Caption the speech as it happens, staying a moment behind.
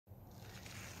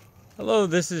Hello,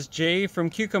 this is Jay from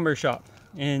Cucumber Shop,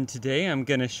 and today I'm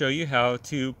going to show you how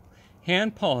to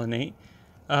hand pollinate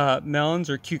melons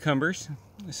or cucumbers.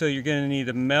 So you're going to need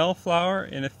a male flower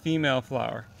and a female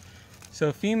flower.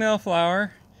 So female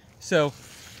flower,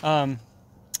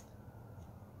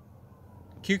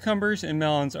 cucumbers and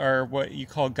melons are what you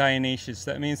call gallinaceous.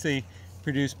 That means they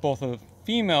produce both a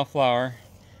female flower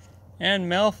and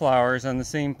male flowers on the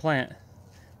same plant.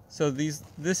 So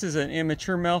this is an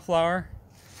immature male flower.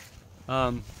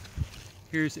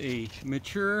 Here's a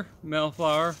mature male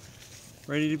flower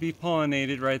ready to be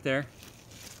pollinated right there.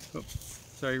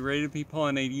 Ready to be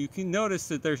pollinated. You can notice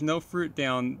that there's no fruit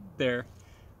down there.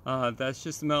 That's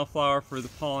just the male flower for the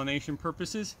pollination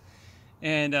purposes.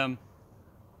 And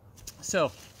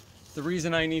so the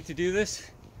reason I need to do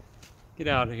this, get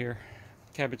out of here,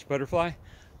 cabbage butterfly,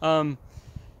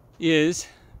 is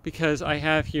because I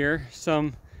have here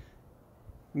some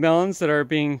melons that are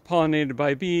being pollinated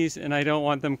by bees, and I don't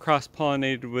want them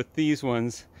cross-pollinated with these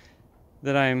ones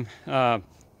that I'm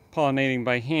pollinating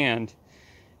by hand.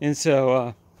 And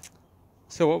so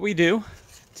what we do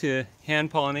to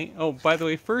hand pollinate, oh, by the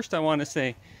way, first I want to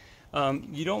say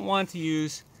you don't want to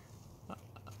use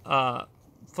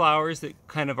flowers that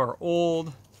kind of are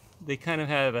old. They kind of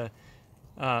have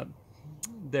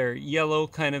their yellow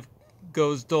kind of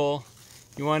goes dull.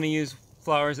 You want to use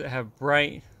flowers that have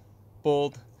bright,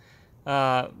 bold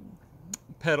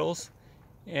petals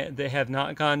and they have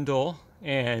not gone dull,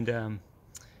 and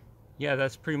yeah,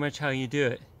 that's pretty much how you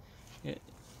do it.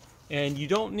 And you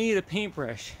don't need a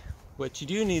paintbrush. What you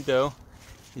do need though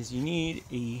is you need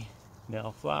a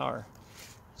male flower.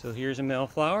 So here's a male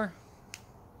flower.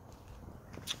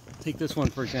 Take this one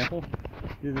for example,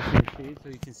 do this in the shade so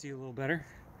you can see a little better.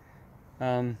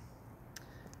 So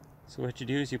what you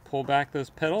do is you pull back those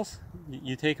petals.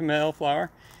 You take a male flower,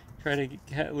 try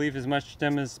to leave as much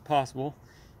stem as possible.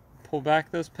 Pull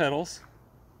back those petals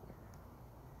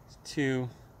to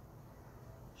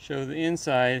show the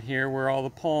inside here where all the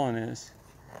pollen is.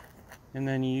 And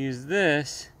then you use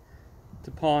this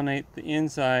to pollinate the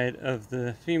inside of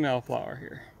the female flower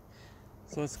here.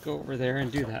 So let's go over there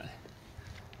and do that.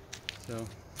 So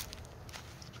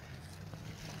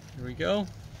here we go.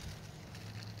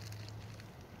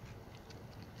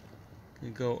 You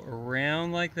go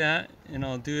around like that, and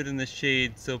I'll do it in the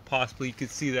shade so possibly you could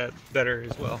see that better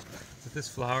as well. With this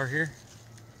flower here,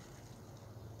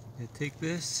 I take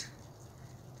this,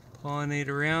 pollinate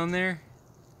around there.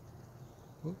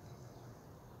 Whoop.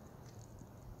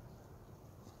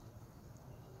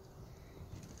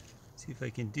 See if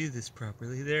I can do this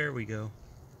properly. There we go.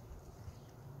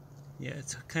 Yeah,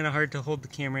 it's kind of hard to hold the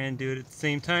camera and do it at the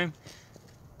same time.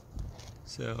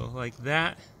 So like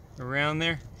that, around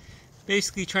there.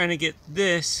 Basically trying to get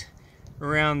this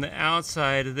around the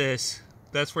outside of this.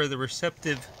 That's where the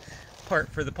receptive part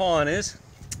for the pollen is.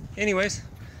 Anyways,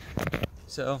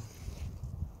 so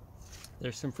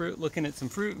there's some fruit, looking at some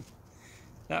fruit.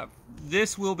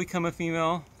 This will become a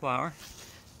female flower,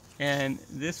 and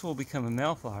this will become a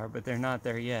male flower, but they're not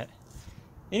there yet.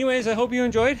 Anyways, I hope you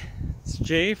enjoyed. It's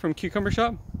Jay from Cucumber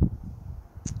Shop.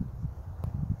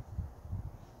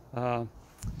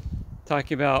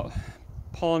 Talking about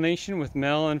pollination with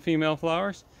male and female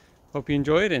flowers. Hope you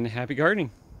enjoyed, and happy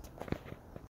gardening.